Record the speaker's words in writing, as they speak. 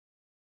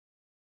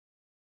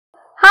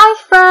Hi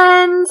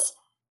friends!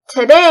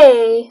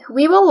 Today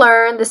we will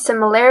learn the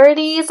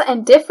similarities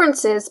and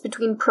differences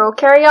between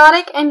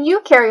prokaryotic and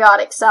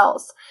eukaryotic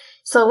cells.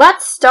 So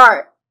let's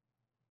start.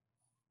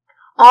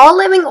 All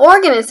living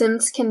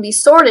organisms can be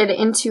sorted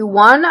into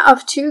one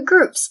of two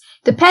groups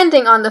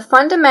depending on the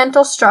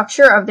fundamental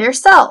structure of their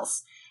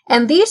cells,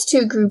 and these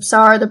two groups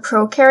are the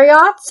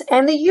prokaryotes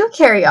and the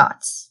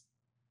eukaryotes.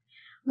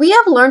 We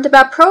have learned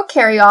about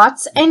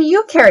prokaryotes and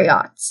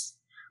eukaryotes.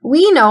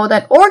 We know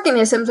that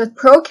organisms with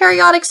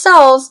prokaryotic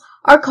cells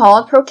are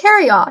called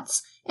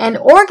prokaryotes, and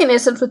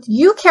organisms with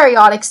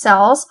eukaryotic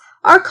cells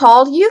are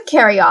called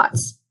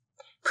eukaryotes.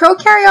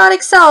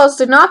 Prokaryotic cells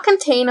do not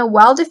contain a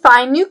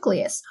well-defined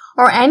nucleus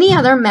or any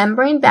other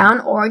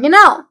membrane-bound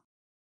organelle.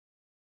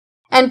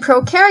 And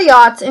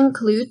prokaryotes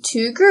include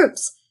two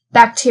groups,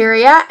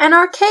 bacteria and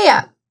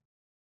archaea,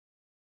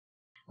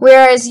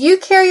 whereas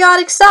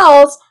eukaryotic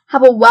cells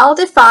have a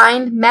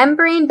well-defined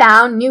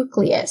membrane-bound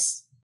nucleus.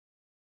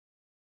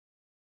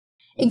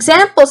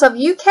 Examples of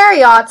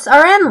eukaryotes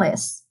are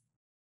endless.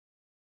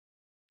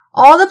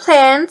 All the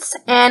plants,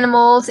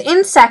 animals,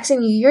 insects,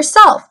 and you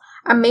yourself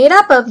are made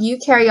up of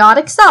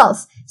eukaryotic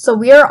cells, so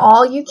we are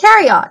all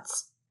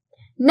eukaryotes.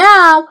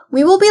 Now,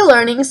 we will be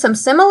learning some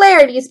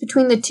similarities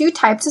between the two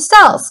types of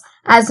cells,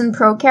 as in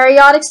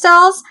prokaryotic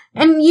cells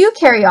and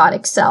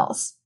eukaryotic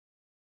cells.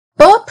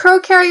 Both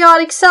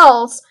prokaryotic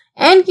cells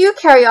and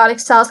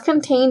eukaryotic cells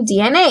contain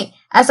DNA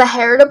as a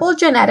heritable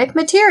genetic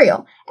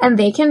material, and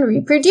they can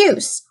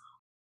reproduce.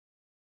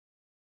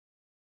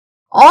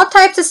 All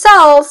types of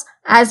cells,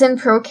 as in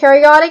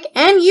prokaryotic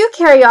and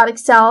eukaryotic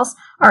cells,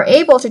 are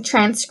able to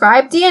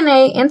transcribe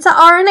DNA into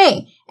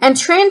RNA and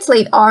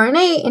translate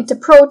RNA into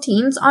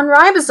proteins on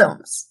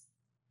ribosomes.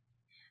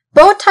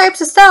 Both types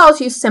of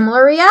cells use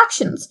similar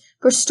reactions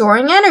for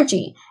storing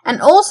energy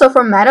and also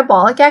for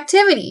metabolic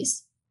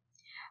activities.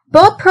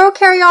 Both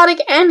prokaryotic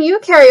and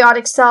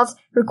eukaryotic cells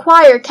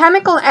require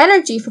chemical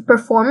energy for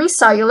performing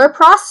cellular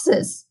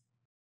processes.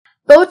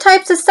 Both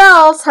types of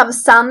cells have a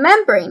cell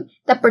membrane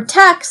that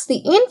protects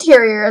the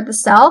interior of the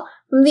cell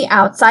from the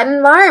outside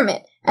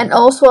environment and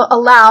also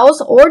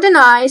allows or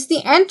denies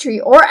the entry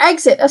or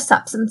exit of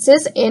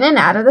substances in and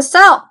out of the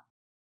cell.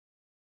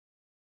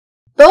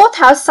 Both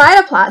have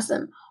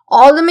cytoplasm.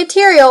 All the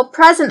material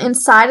present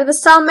inside of the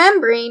cell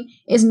membrane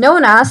is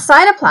known as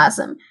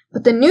cytoplasm,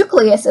 but the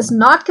nucleus is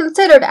not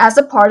considered as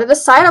a part of the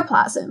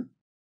cytoplasm.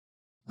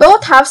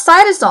 Both have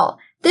cytosol.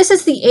 This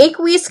is the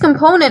aqueous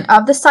component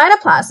of the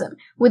cytoplasm,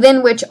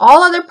 within which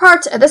all other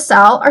parts of the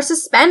cell are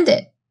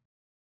suspended.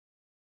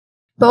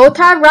 Both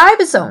have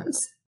ribosomes.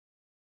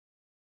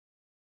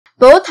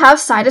 Both have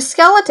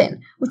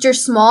cytoskeleton, which are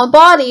small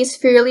bodies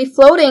freely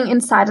floating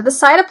inside of the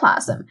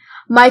cytoplasm.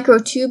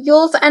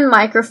 Microtubules and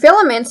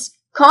microfilaments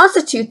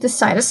constitute the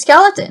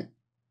cytoskeleton.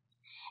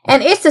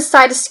 And it's the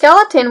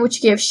cytoskeleton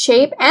which gives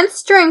shape and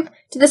strength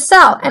to the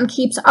cell and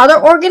keeps other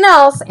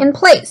organelles in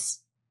place.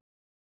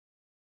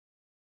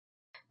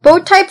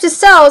 Both types of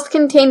cells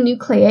contain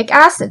nucleic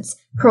acids,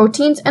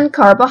 proteins and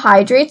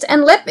carbohydrates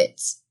and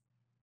lipids.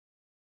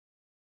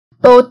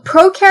 Both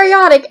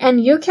prokaryotic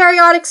and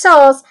eukaryotic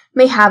cells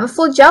may have a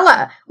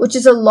flagella, which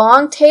is a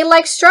long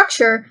tail-like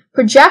structure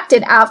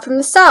projected out from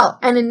the cell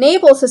and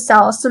enables the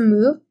cells to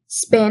move,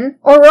 spin,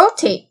 or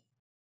rotate.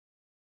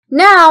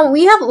 Now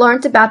we have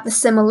learned about the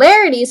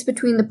similarities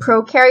between the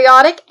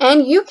prokaryotic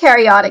and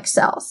eukaryotic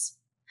cells.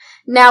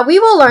 Now we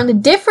will learn the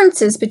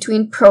differences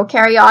between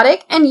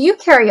prokaryotic and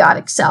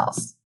eukaryotic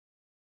cells.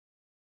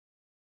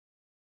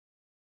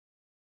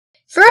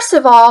 First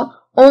of all,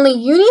 only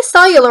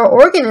unicellular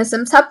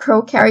organisms have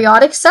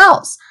prokaryotic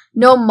cells.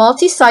 No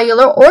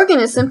multicellular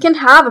organism can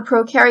have a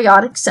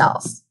prokaryotic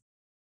cells.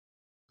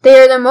 They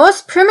are the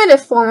most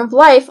primitive form of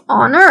life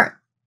on Earth,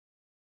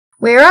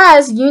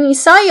 whereas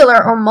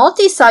unicellular or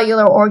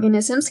multicellular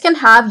organisms can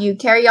have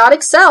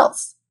eukaryotic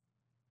cells.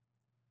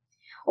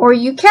 Or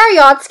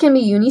eukaryotes can be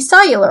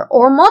unicellular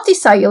or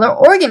multicellular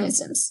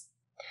organisms.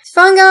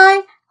 Fungi,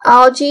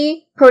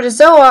 algae,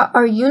 protozoa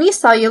are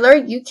unicellular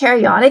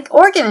eukaryotic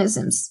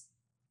organisms.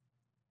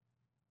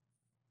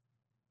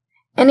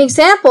 And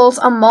examples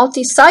of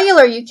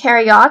multicellular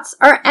eukaryotes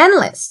are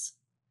endless.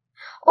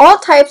 All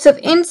types of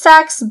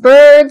insects,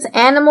 birds,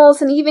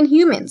 animals, and even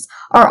humans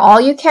are all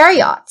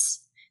eukaryotes.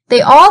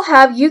 They all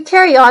have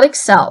eukaryotic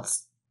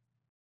cells.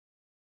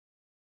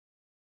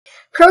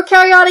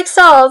 Prokaryotic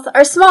cells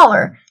are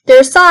smaller.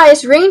 Their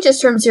size ranges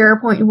from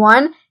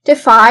 0.1 to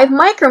 5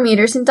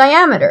 micrometers in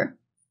diameter.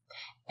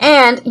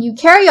 And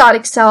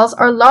eukaryotic cells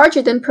are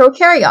larger than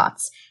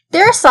prokaryotes.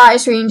 Their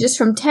size ranges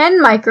from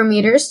 10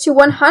 micrometers to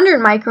 100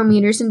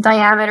 micrometers in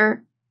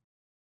diameter.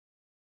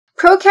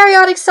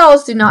 Prokaryotic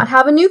cells do not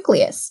have a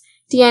nucleus.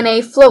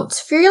 DNA floats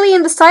freely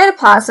in the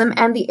cytoplasm,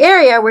 and the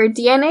area where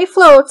DNA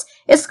floats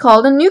is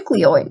called a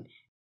nucleoid.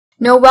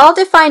 No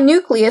well-defined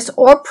nucleus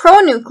or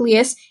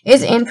pronucleus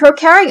is in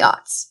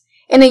prokaryotes.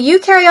 In a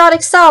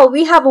eukaryotic cell,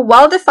 we have a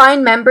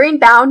well-defined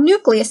membrane-bound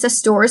nucleus that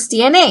stores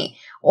DNA,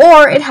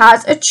 or it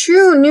has a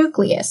true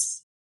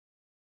nucleus.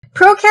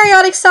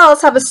 Prokaryotic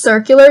cells have a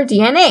circular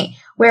DNA,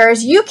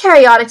 whereas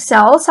eukaryotic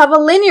cells have a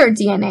linear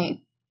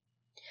DNA.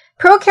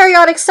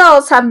 Prokaryotic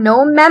cells have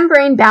no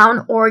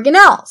membrane-bound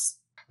organelles.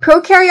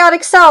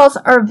 Prokaryotic cells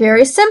are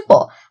very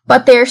simple,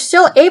 but they are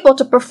still able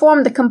to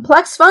perform the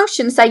complex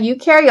functions that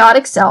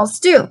eukaryotic cells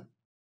do.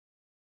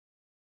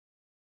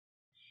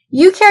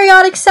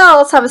 Eukaryotic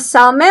cells have a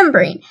cell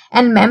membrane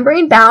and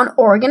membrane-bound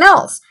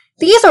organelles.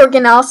 These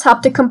organelles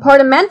help to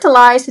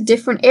compartmentalize the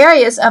different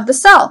areas of the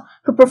cell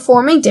for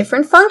performing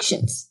different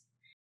functions.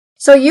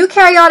 So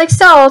eukaryotic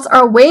cells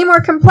are way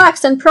more complex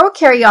than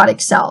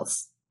prokaryotic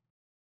cells.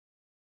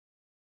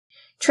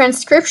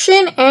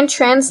 Transcription and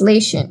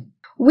translation.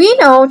 We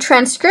know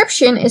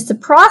transcription is the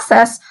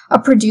process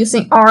of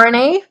producing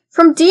RNA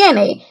from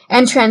DNA,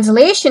 and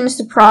translation is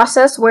the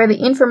process where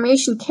the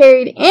information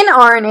carried in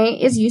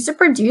RNA is used to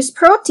produce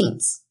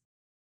proteins.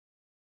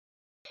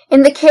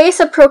 In the case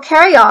of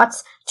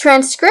prokaryotes,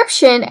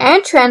 transcription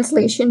and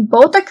translation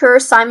both occur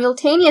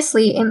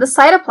simultaneously in the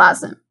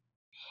cytoplasm.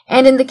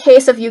 And in the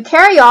case of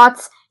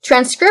eukaryotes,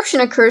 transcription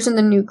occurs in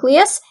the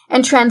nucleus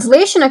and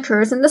translation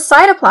occurs in the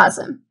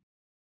cytoplasm.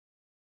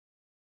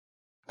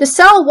 The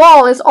cell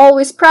wall is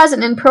always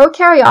present in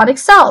prokaryotic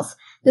cells.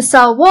 The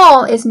cell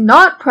wall is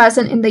not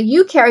present in the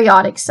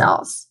eukaryotic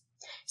cells.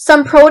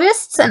 Some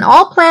protists and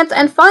all plants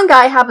and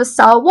fungi have a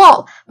cell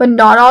wall, but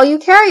not all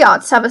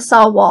eukaryotes have a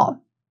cell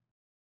wall.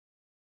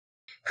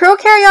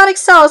 Prokaryotic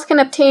cells can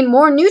obtain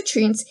more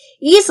nutrients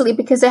easily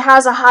because it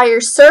has a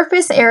higher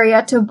surface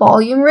area to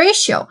volume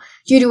ratio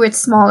due to its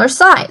smaller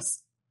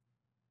size.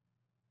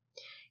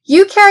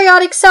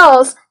 Eukaryotic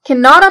cells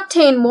cannot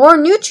obtain more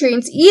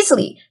nutrients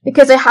easily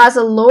because it has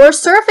a lower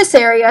surface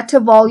area to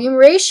volume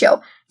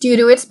ratio due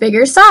to its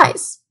bigger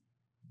size.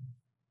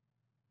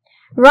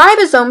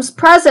 Ribosomes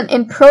present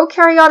in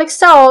prokaryotic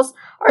cells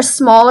are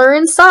smaller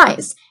in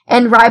size,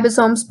 and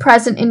ribosomes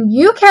present in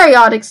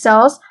eukaryotic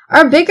cells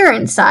are bigger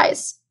in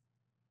size.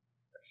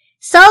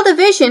 Cell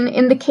division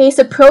in the case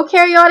of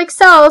prokaryotic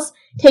cells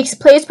takes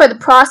place by the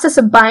process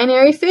of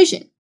binary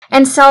fission,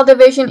 and cell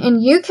division in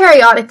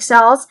eukaryotic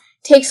cells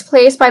takes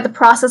place by the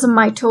process of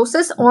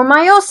mitosis or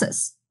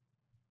meiosis.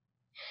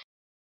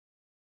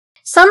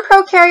 Some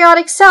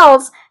prokaryotic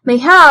cells may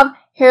have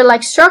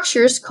hair-like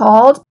structures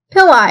called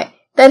pili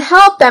that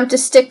help them to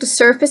stick to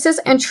surfaces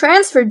and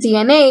transfer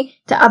DNA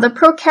to other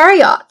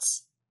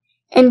prokaryotes.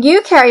 And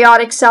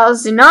eukaryotic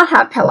cells do not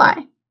have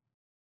pili.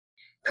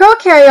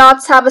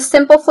 Prokaryotes have a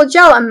simple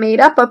flagellum made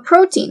up of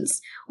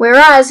proteins,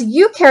 whereas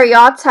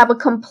eukaryotes have a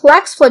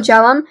complex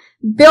flagellum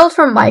built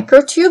from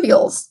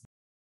microtubules.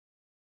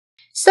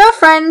 So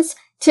friends,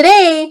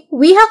 today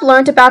we have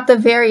learned about the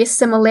various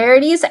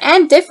similarities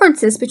and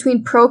differences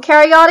between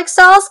prokaryotic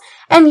cells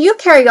and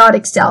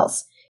eukaryotic cells.